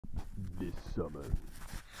summer,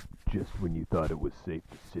 just when you thought it was safe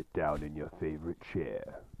to sit down in your favorite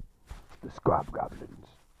chair, the Squab Goblins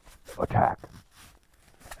attack.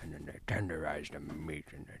 And then they tenderize the meat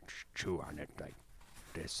and they chew on it like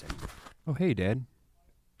this and... Oh, hey, Dad.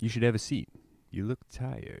 You should have a seat. You look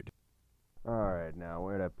tired. Alright, now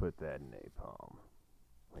where'd I put that napalm?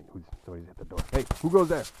 Wait, somebody's at the door. Hey, who goes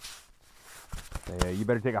there? Hey, you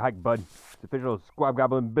better take a hike, bud. It's official Squab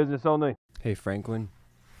Goblin business only. Hey, Franklin.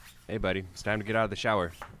 Hey, buddy. It's time to get out of the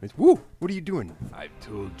shower. Woo! What are you doing? I've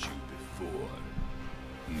told you before.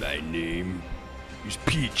 My name is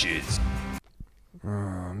Peaches.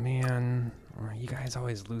 Oh, man. You guys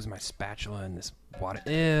always lose my spatula in this water.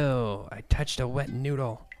 Ew! I touched a wet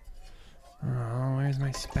noodle. Oh, where's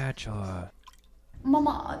my spatula?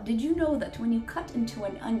 Mama, did you know that when you cut into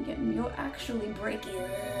an onion, you're actually breaking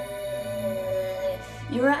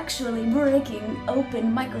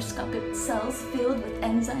open microscopic cells filled with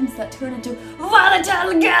enzymes that turn into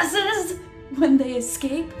volatile gases when they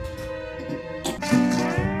escape?